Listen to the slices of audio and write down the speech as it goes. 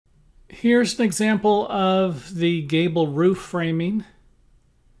Here's an example of the gable roof framing.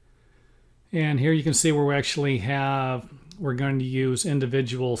 And here you can see where we're going to use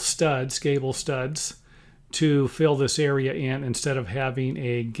individual studs, gable studs, to fill this area in instead of having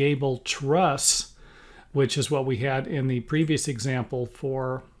a gable truss, which is what we had in the previous example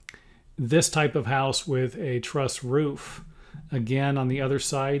for this type of house with a truss roof. Again, on the other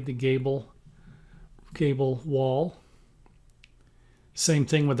side, the gable wall. Same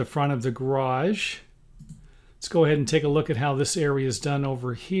thing with the front of the garage. Let's go ahead and take a look at how this area is done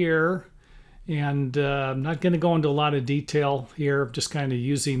over here. And I'm not going to go into a lot of detail here, just kind of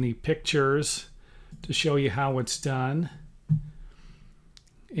using the pictures to show you how it's done.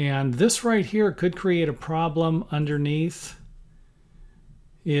 And this right here could create a problem underneath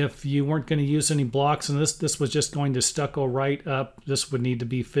if you weren't going to use any blocks, and this was just going to stucco right up. This would need to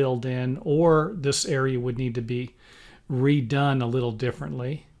be filled in, or this area would need to be redone a little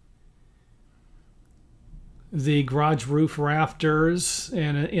differently. The garage roof rafters,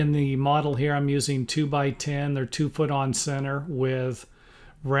 and in the model here I'm using 2x10. They're 2 foot on center with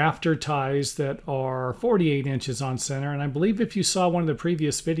rafter ties that are 48 inches on center. And I believe if you saw one of the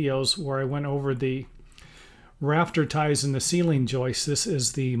previous videos where I went over the rafter ties in the ceiling joists, this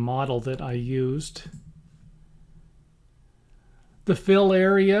is the model that I used. The fill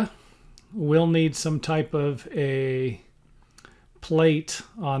area will need some type of a plate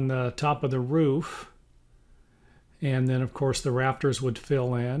on the top of the roof. And then, of course, the rafters would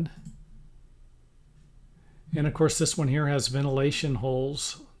fill in. And, of course, this one here has ventilation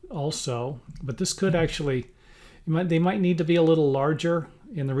holes also. But this could actually, they might need to be a little larger.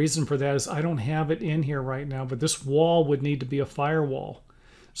 And the reason for that is I don't have it in here right now. But this wall would need to be a firewall.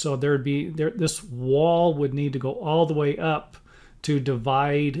 So this wall would need to go all the way up to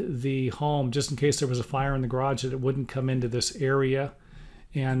divide the home, just in case there was a fire in the garage, that it wouldn't come into this area.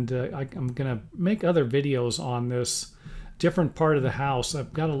 And I'm going to make other videos on this different part of the house.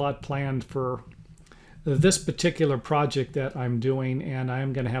 I've got a lot planned for this particular project that I'm doing, and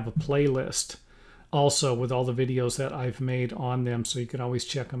I'm going to have a playlist also with all the videos that I've made on them, so you can always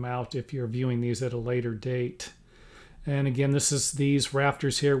check them out if you're viewing these at a later date. And again, these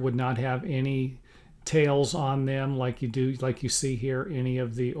rafters here would not have any tails on them like you see here, any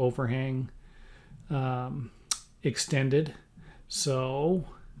of the overhang extended. So,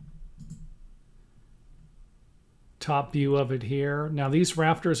 top view of it here. Now these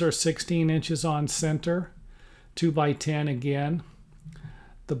rafters are 16 inches on center, 2x10 again.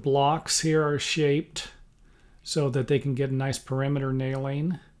 The blocks here are shaped so that they can get a nice perimeter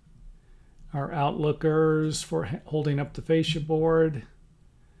nailing. Our outlookers for holding up the fascia board.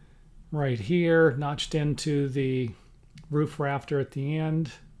 Right here, notched into the roof rafter at the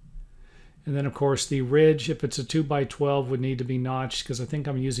end. And then, of course, the ridge, if it's a 2x12, would need to be notched because I think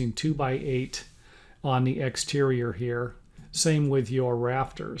I'm using 2x8 on the exterior here. Same with your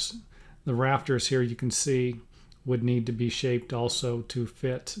rafters. The rafters here, you can see, would need to be shaped also to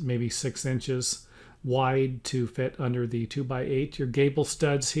fit maybe 6 inches wide to fit under the 2x8. Your gable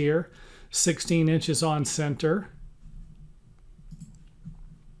studs here, 16 inches on center.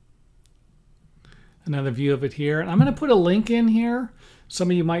 Another view of it here. And I'm going to put a link in here. Some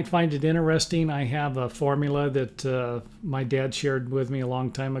of you might find it interesting. I have a formula that my dad shared with me a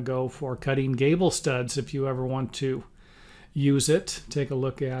long time ago for cutting gable studs if you ever want to use it. Take a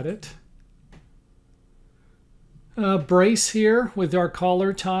look at it. Brace here with our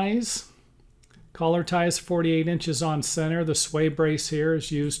collar ties. Collar ties 48 inches on center. The sway brace here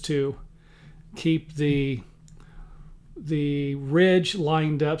is used to keep the ridge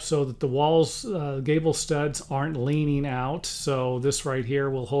lined up so that the walls, gable studs aren't leaning out. So this right here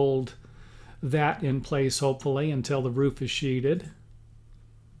will hold that in place hopefully until the roof is sheeted.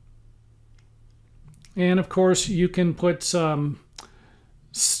 And of course you can put some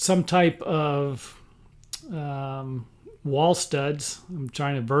type of wall studs. I'm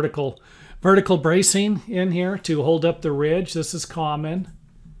trying to vertical bracing in here to hold up the ridge. This is common.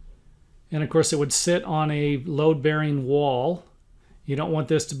 And of course it would sit on a load-bearing wall. You don't want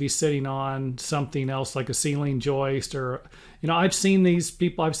this to be sitting on something else like a ceiling joist, or, I've seen these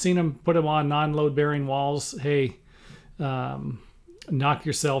people, I've seen them put them on non-load-bearing walls. Hey, knock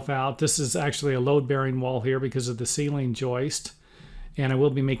yourself out. This is actually a load-bearing wall here because of the ceiling joist. And I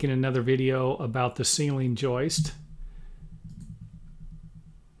will be making another video about the ceiling joist.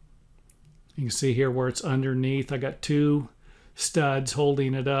 You can see here where it's underneath. I got 2 studs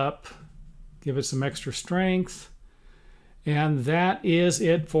holding it up. Give it some extra strength. And that is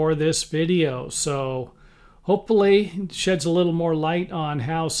it for this video. So hopefully it sheds a little more light on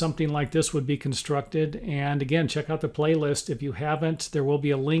how something like this would be constructed. And again, check out the playlist. If you haven't, there will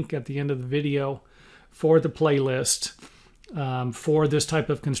be a link at the end of the video for the playlist for this type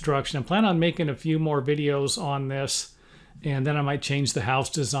of construction. I plan on making a few more videos on this, and then I might change the house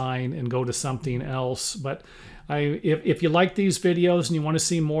design and go to something else. But if you like these videos and you want to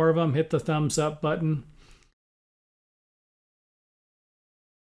see more of them, hit the thumbs up button.